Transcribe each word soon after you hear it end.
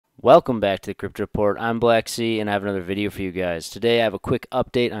Welcome back to the Crypto Report. I'm Blacksea, and I have another video for you guys. Today I have a quick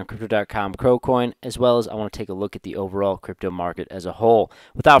update on Crypto.com CRO, as well as I want to take a look at the overall crypto market as a whole.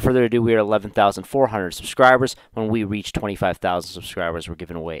 Without further ado, we are 11,400 subscribers. When we reach 25,000 subscribers, we're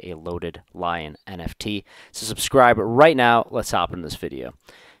giving away a loaded lion NFT. So subscribe right now. Let's hop into this video.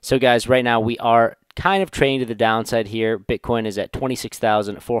 So guys, right now we are kind of trading to the downside here. Bitcoin is at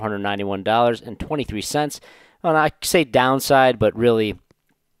 $26,491.23. Well, I say downside, but really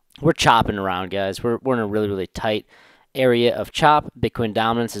we're chopping around, guys. We're in a really tight area of chop. Bitcoin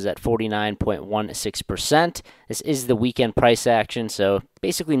dominance is at 49.16%. This is the weekend price action, so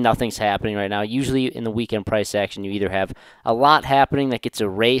basically nothing's happening right now. Usually in the weekend price action, you either have a lot happening that gets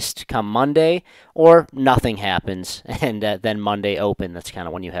erased come Monday, or nothing happens, and then Monday open. That's kind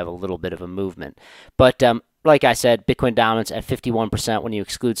of when you have a little bit of a movement. But like I said, Bitcoin dominance at 51% when you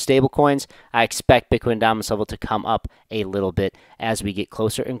exclude stablecoins. I expect Bitcoin dominance level to come up a little bit as we get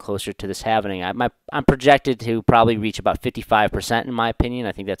closer and closer to this halving. I'm projected to probably reach about 55% in my opinion.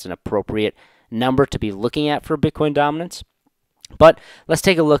 I think that's an appropriate number to be looking at for Bitcoin dominance. But let's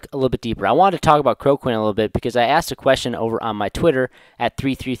take a look a little bit deeper. I wanted to talk about CRO a little bit because I asked a question over on my Twitter at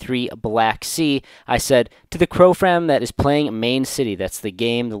 333Blacksea. I said, to the CRO fam that is playing Main City, that's the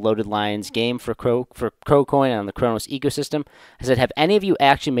game, the Loaded Lions game for CRO on the Cronos ecosystem. I said, have any of you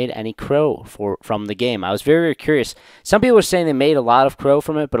actually made any CRO from the game? I was very curious. Some people are saying they made a lot of CRO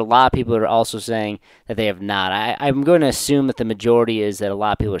from it, but a lot of people are also saying that they have not. I'm going to assume that the majority is that a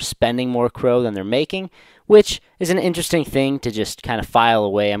lot of people are spending more CRO than they're making, which is an interesting thing to just kind of file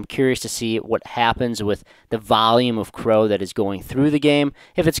away. I'm curious to see what happens with the volume of CRO that is going through the game,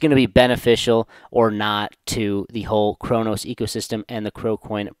 if it's going to be beneficial or not to the whole Cronos ecosystem and the CRO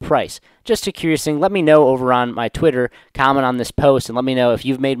coin price. Just a curious thing. Let me know over on my Twitter, comment on this post, and let me know if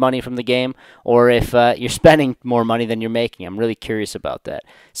you've made money from the game or if you're spending more money than you're making. I'm really curious about that.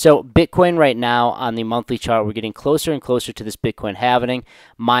 So Bitcoin right now on the monthly chart, we're getting closer and closer to this Bitcoin halving.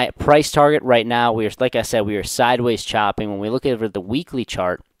 My price target right now, like I said, we are sideways chopping. When we look over the weekly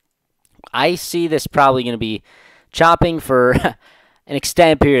chart, I see this probably going to be chopping for an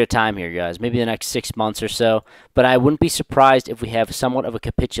extended period of time here, guys, maybe the next 6 months or so, but I wouldn't be surprised if we have somewhat of a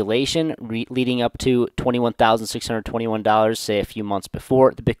capitulation leading up to $21,621, say a few months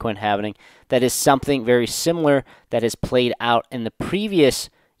before the Bitcoin halving. That is something very similar that has played out in the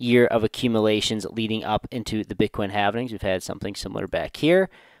previous year of accumulations leading up into the Bitcoin halvings. We've had something similar back here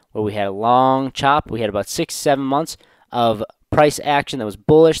where we had a long chop. We had about 6-7 months of price action that was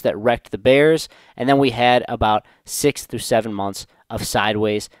bullish that wrecked the bears, and then we had about 6 through 7 months of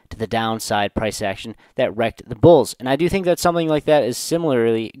sideways to the downside price action that wrecked the bulls. And I do think that something like that is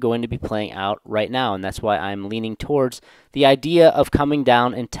similarly going to be playing out right now, and that's why I'm leaning towards the idea of coming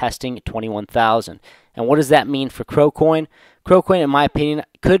down and testing 21,000. And what does that mean for CRO coin? CRO coin, in my opinion,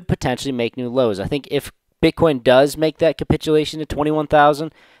 could potentially make new lows. I think if Bitcoin does make that capitulation to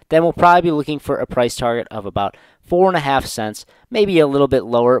 21,000, then we'll probably be looking for a price target of about 4.5 cents, maybe a little bit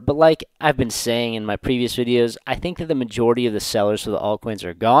lower. But like I've been saying in my previous videos, I think that the majority of the sellers for the altcoins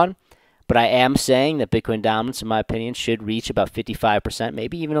are gone. But I am saying that Bitcoin dominance, in my opinion, should reach about 55%,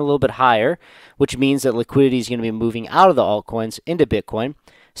 maybe even a little bit higher, which means that liquidity is going to be moving out of the altcoins into Bitcoin.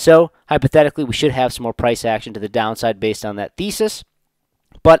 So hypothetically, we should have some more price action to the downside based on that thesis.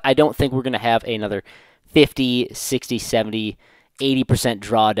 But I don't think we're going to have another 50, 60, 70, 80%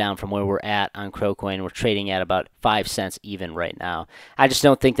 drawdown from where we're at on CRO coin. We're trading at about 5 cents even right now. I just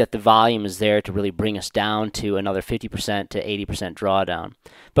don't think that the volume is there to really bring us down to another 50% to 80% drawdown.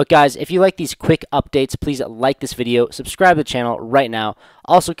 But guys, if you like these quick updates, please like this video, subscribe to the channel right now.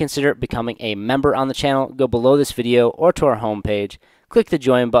 Also consider becoming a member on the channel. Go below this video or to our homepage. Click the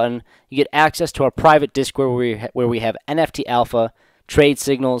join button. You get access to our private Discord where we have NFT alpha, trade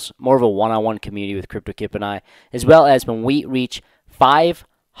signals, more of a one-on-one community with CryptoKip and I, as well as when we reach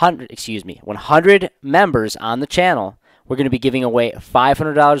 100 members on the channel, we're going to be giving away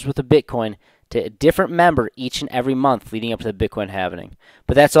 $500 worth of Bitcoin to a different member each and every month leading up to the Bitcoin halving.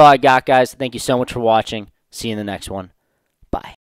 But that's all I got, guys. Thank you so much for watching. See you in the next one. Bye.